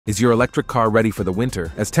Is your electric car ready for the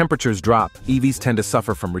winter? As temperatures drop, EVs tend to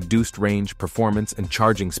suffer from reduced range, performance, and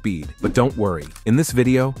charging speed. But don't worry. In this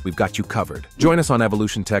video, we've got you covered. Join us on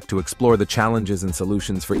Evolution Tech to explore the challenges and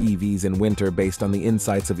solutions for EVs in winter based on the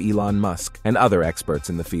insights of Elon Musk and other experts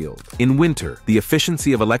in the field. In winter, the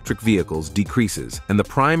efficiency of electric vehicles decreases, and the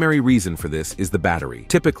primary reason for this is the battery.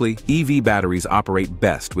 Typically, EV batteries operate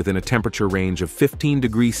best within a temperature range of 15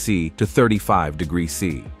 degrees C to 35 degrees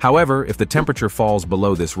C. However, if the temperature falls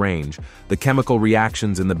below this range, the chemical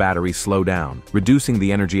reactions in the battery slow down, reducing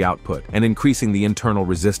the energy output and increasing the internal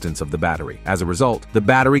resistance of the battery. As a result, the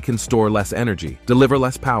battery can store less energy, deliver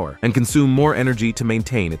less power, and consume more energy to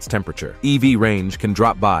maintain its temperature. EV range can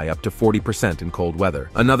drop by up to 40% in cold weather.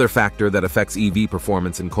 Another factor that affects EV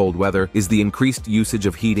performance in cold weather is the increased usage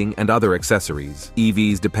of heating and other accessories.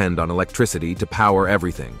 EVs depend on electricity to power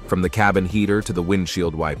everything, from the cabin heater to the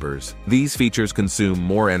windshield wipers. These features consume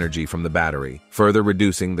more energy from the battery, further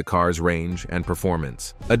reducing the car's range and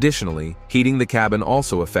performance. Additionally, heating the cabin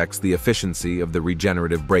also affects the efficiency of the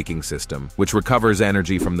regenerative braking system, which recovers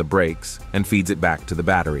energy from the brakes and feeds it back to the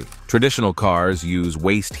battery. Traditional cars use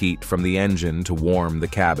waste heat from the engine to warm the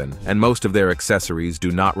cabin, and most of their accessories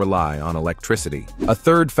do not rely on electricity. A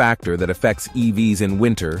third factor that affects EVs in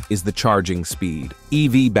winter is the charging speed.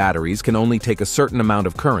 EV batteries can only take a certain amount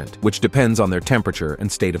of current, which depends on their temperature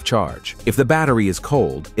and state of charge. If the battery is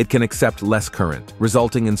cold, it can accept less current,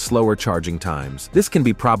 resulting in slower charging times. This can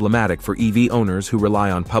be problematic for EV owners who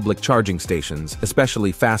rely on public charging stations,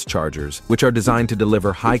 especially fast chargers, which are designed to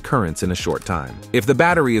deliver high currents in a short time. If the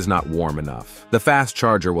battery is not warm enough, the fast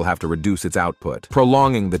charger will have to reduce its output,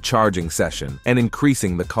 prolonging the charging session and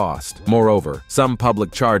increasing the cost. Moreover, some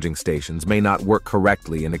public charging stations may not work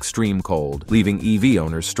correctly in extreme cold, leaving EV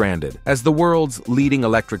owners stranded. As the world's leading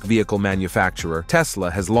electric vehicle manufacturer,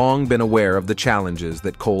 Tesla has long been aware of the challenges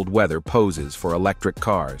that cold weather poses for electric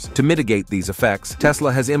cars. To mitigate these effects,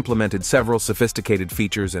 Tesla has implemented several sophisticated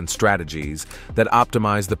features and strategies that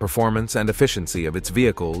optimize the performance and efficiency of its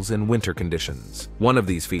vehicles in winter conditions. One of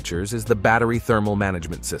these features is the battery thermal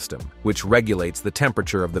management system, which regulates the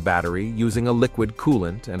temperature of the battery using a liquid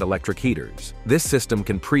coolant and electric heaters. This system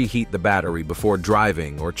can preheat the battery before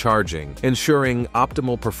driving or charging, ensuring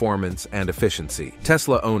optimal performance and efficiency.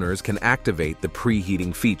 Tesla owners can activate the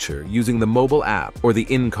preheating feature using the mobile app or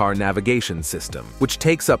the in-car navigation system, which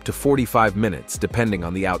takes up to 45 minutes depending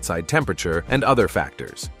on the outside temperature and other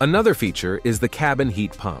factors. Another feature is the cabin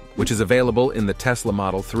heat pump, which is available in the Tesla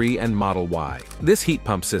Model 3 and Model Y. This heat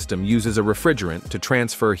pump system uses a refrigerant to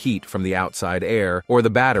transfer heat from the outside air or the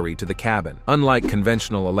battery to the cabin. Unlike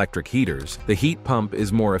conventional electric heaters, the heat pump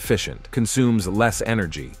is more efficient, consumes less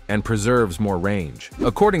energy, and preserves more range.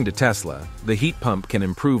 According to Tesla, the heat pump can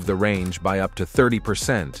improve the range by up to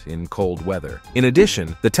 30% in cold weather. In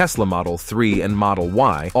addition, the Tesla Model 3 and Model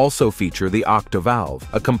Y also feature the Octovalve,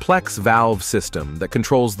 a complex valve system that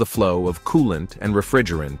controls the flow of coolant and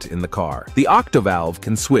refrigerant in the car. The Octovalve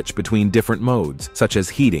can switch between different modes, such as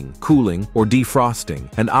heating, cooling, or defrosting,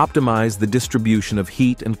 and optimize the distribution of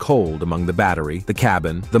heat and cold among the battery, the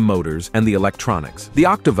cabin, the motors, and the electronics. The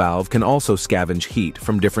Octovalve can also scavenge heat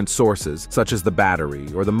from different sources, such as the battery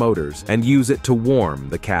or the motors, and use it to warm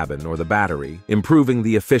the cabin or the battery, improving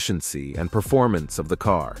the efficiency and performance of the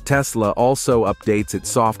car. Tesla also updates its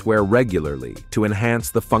software regularly to enhance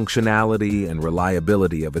the functionality and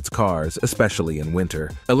reliability of its cars, especially in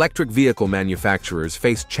winter. Electric vehicle manufacturers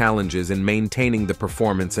face challenges in maintaining the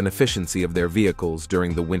performance and efficiency of their vehicles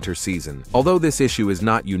during the winter season. Although this issue is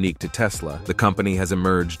not unique to Tesla, the company has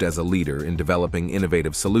emerged as a leader in developing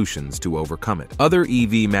innovative solutions to overcome it. Other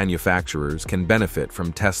EV manufacturers can benefit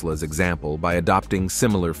from Tesla's example by adopting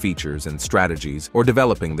similar features and strategies or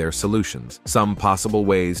developing their solutions. Some possible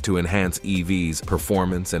ways to enhance EVs'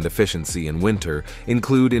 performance and efficiency in winter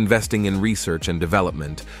include investing in research and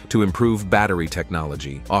development to improve battery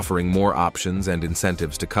technology, offering more options and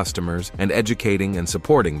incentives to customers, and educating and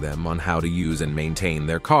supporting them on how to use and maintain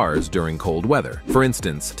their cars during cold weather. For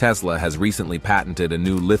instance, Tesla has recently patented a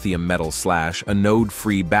new lithium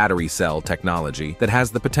metal/anode-free battery cell technology that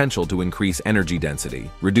has the potential to increase energy density,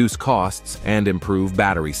 reduce costs, and improve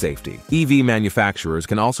battery safety. EV manufacturers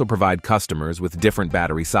can also provide customers with different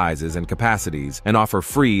battery sizes and capacities and offer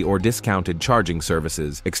free or discounted charging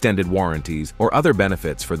services, extended warranties, or other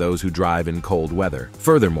benefits for those who drive in cold weather.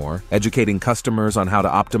 Furthermore, educating customers on how to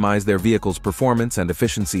optimize their vehicle's performance and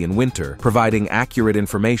efficiency in winter, providing accurate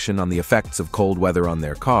information on the effects of cold weather on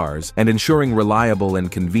their cars, and ensuring reliable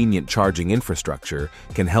and convenient charging infrastructure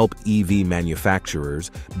can help EV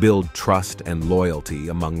manufacturers build trust and loyalty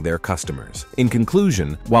among their customers. In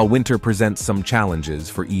conclusion, while winter presents some challenges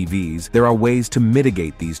for EVs, there are ways to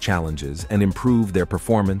mitigate these challenges challenges and improve their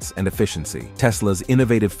performance and efficiency. Tesla's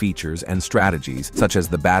innovative features and strategies, such as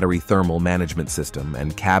the battery thermal management system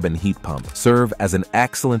and cabin heat pump, serve as an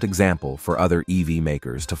excellent example for other EV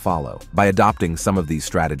makers to follow. By adopting some of these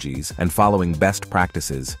strategies and following best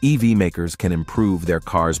practices, EV makers can improve their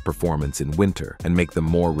cars' performance in winter and make them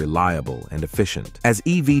more reliable and efficient. As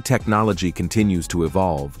EV technology continues to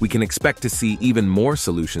evolve, we can expect to see even more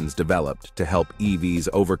solutions developed to help EVs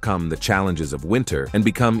overcome the challenges of winter and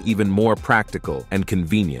become even more practical and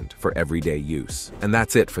convenient for everyday use. And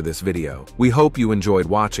that's it for this video. We hope you enjoyed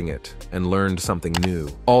watching it and learned something new.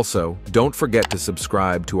 Also, don't forget to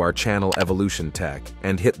subscribe to our channel Evolution Tech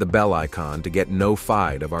and hit the bell icon to get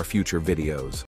notified of our future videos.